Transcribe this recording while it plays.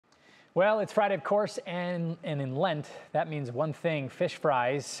Well, it's Friday, of course, and in Lent, that means one thing, fish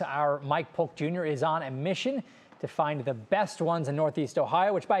fries. Our Mike Polk Jr. is on a mission to find the best ones in Northeast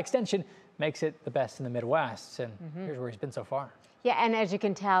Ohio, which by extension makes it the best in the Midwest. And here's where he's been so far. Yeah, and as you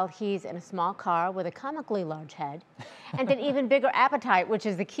can tell, he's in a small car with a comically large head and an even bigger appetite, which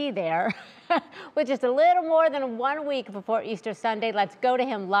is the key there. With just a little more than 1 week before Easter Sunday, let's go to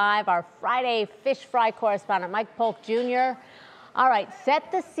him live, our Friday fish fry correspondent, Mike Polk Jr. All right,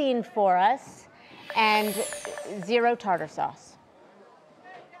 set the scene for us, and 0 tartar sauce.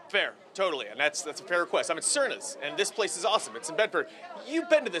 Fair, totally, and that's a fair request. I'm at Sirna's, and this place is awesome. It's in Bedford. You've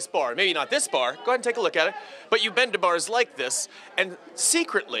been to this bar, maybe not this bar. Go ahead and take a look at it. But you've been to bars like this, and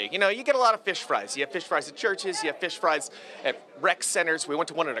secretly, you know, you get a lot of fish fries. You have fish fries at churches, you have fish fries at rec centers. We went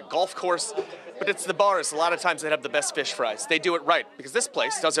to one at a golf course, but it's the bars a lot of times that have the best fish fries. They do it right, because this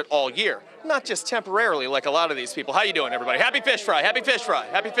place does it all year, not just temporarily like a lot of these people. How you doing, everybody? Happy fish fry, happy fish fry,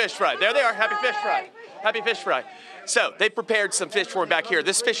 happy fish fry. There they are, happy fish fry, happy fish fry. So they prepared some fish for me back here.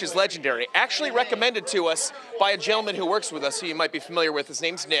 This fish is legendary. Actually recommended to us by a gentleman who works with us, who you might be familiar with. His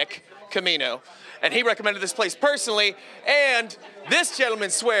name's Nick Camino, and he recommended this place personally. And this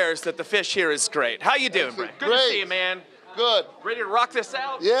gentleman swears that the fish here is great. How you doing, Brent? Good to see you, man. Good. Ready to rock this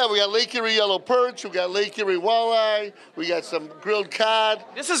out? Yeah, we got Lake Erie yellow perch, we got Lake Erie walleye, we got some grilled cod.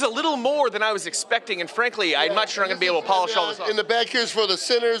 This is a little more than I was expecting, and frankly, I'm not sure I'm going to be able to polish all this off. In the back here's for the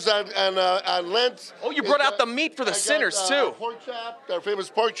sinners on Lent. Oh, you brought out the meat for the sinners, too. Pork chop, our famous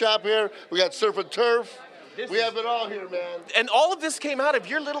pork chop here. We got surf and turf. We have it all here, man. And all of this came out of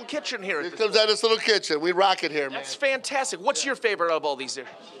your little kitchen here. It comes out of this little kitchen. We rock it here, man. That's fantastic. What's your favorite of all these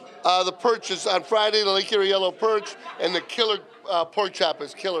dishes? The perch is on Friday, the Lake Erie yellow perch, and the killer pork chop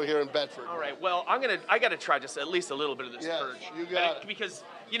is killer here in Bedford. All right, well, I got to try just at least a little bit of this perch. You got it. Because,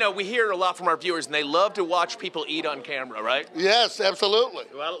 you know, we hear a lot from our viewers, and they love to watch people eat on camera, right? Yes, absolutely.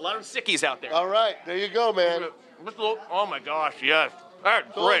 Well, a lot of sickies out there. All right, there you go, man. Oh, my gosh, yes.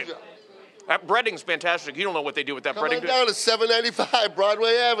 That's great. That breading's fantastic. You don't know what they do with that breading. Come on down to 795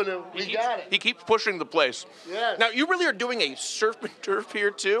 Broadway Avenue. We got it. He keeps pushing the place. Yeah. Now, you really are doing a surf and turf here,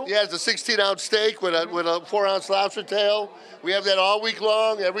 too? Yeah, it's a 16-ounce steak with a 4-ounce lobster tail. We have that all week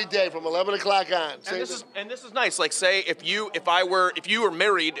long, every day from 11 o'clock on. And this is nice. Like, say, if you were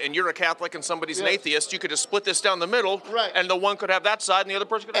married and you're a Catholic and somebody's an atheist, you could just split this down the middle, right? And the one could have that side and the other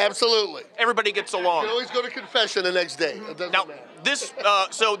person could have absolutely. Everybody gets along. You can always go to confession the next day. It doesn't matter.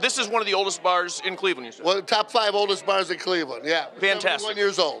 So this is one of the oldest bars in Cleveland, you said? Well, the top 5 oldest bars in Cleveland, yeah. Fantastic. 71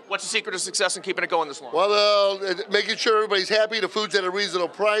 years old. What's the secret of success in keeping it going this long? Well, making sure everybody's happy, the food's at a reasonable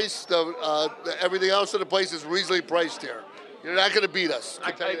price, everything else in the place is reasonably priced here. You're not going to beat us.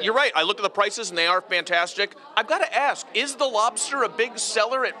 You're right. I looked at the prices, and they are fantastic. I've got to ask, is the lobster a big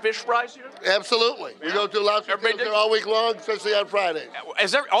seller at fish fries here? Absolutely. Yeah. We go to lobster there all week long, especially on Fridays.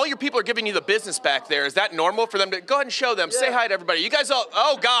 All your people are giving you the business back there. Is that normal for them to go ahead and show them? Yeah. Say hi to everybody. You guys all,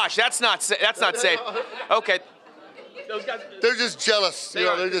 oh, gosh, that's not safe. Okay. Those guys, they're just jealous.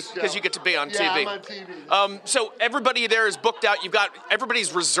 They're just because you get to be on TV. I'm on TV. So everybody there is booked out.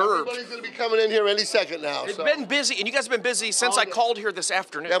 Everybody's reserved. Everybody's going to be coming in here any second now. It's been busy, and you guys have been busy since I called here this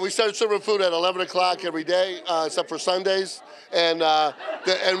afternoon. Yeah, we start serving food at 11 o'clock every day, except for Sundays, and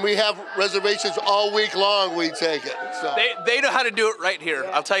we have reservations all week long. We take it. So. They know how to do it right here.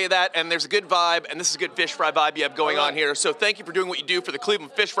 Yeah. I'll tell you that. And there's a good vibe, and this is a good fish fry vibe you have going on here. So thank you for doing what you do for the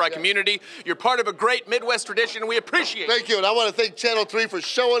Cleveland fish fry community. You're part of a great Midwest tradition, and we appreciate it. Thank you, and I want to thank Channel 3 for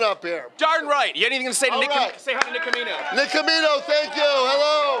showing up here. Darn right. You got anything to say to Nick? Right. Say hi to Nick Camino. Nick Camino, thank you.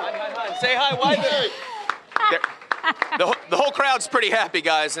 Hello. Hi. Say hi. Why the whole crowd's pretty happy,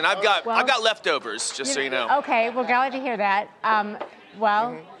 guys, and I've got leftovers, just so you know. Okay, we're glad to hear that.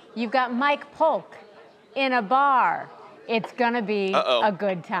 You've got Mike Polk in a bar. It's gonna be a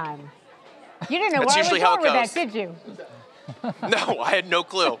good time. You didn't know where I was going with that, did you? No, I had no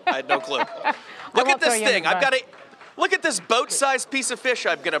clue. Look at this thing. Look at this boat-sized piece of fish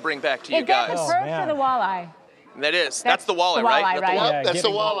I'm going to bring back to you guys. Is that the perch or the walleye? That's the walleye, right? Yeah, that's the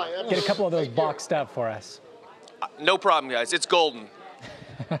walleye. Get a couple of those boxed up for us. No problem, guys. It's golden.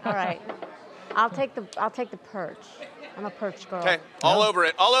 All right. I'll take the perch. I'm a perch girl. Okay. All over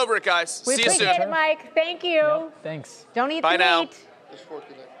it, guys. We See you soon. appreciate it, Mike. Thank you. Yep, thanks. Don't eat the meat.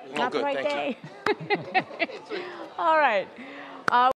 Not the right thank day. All right.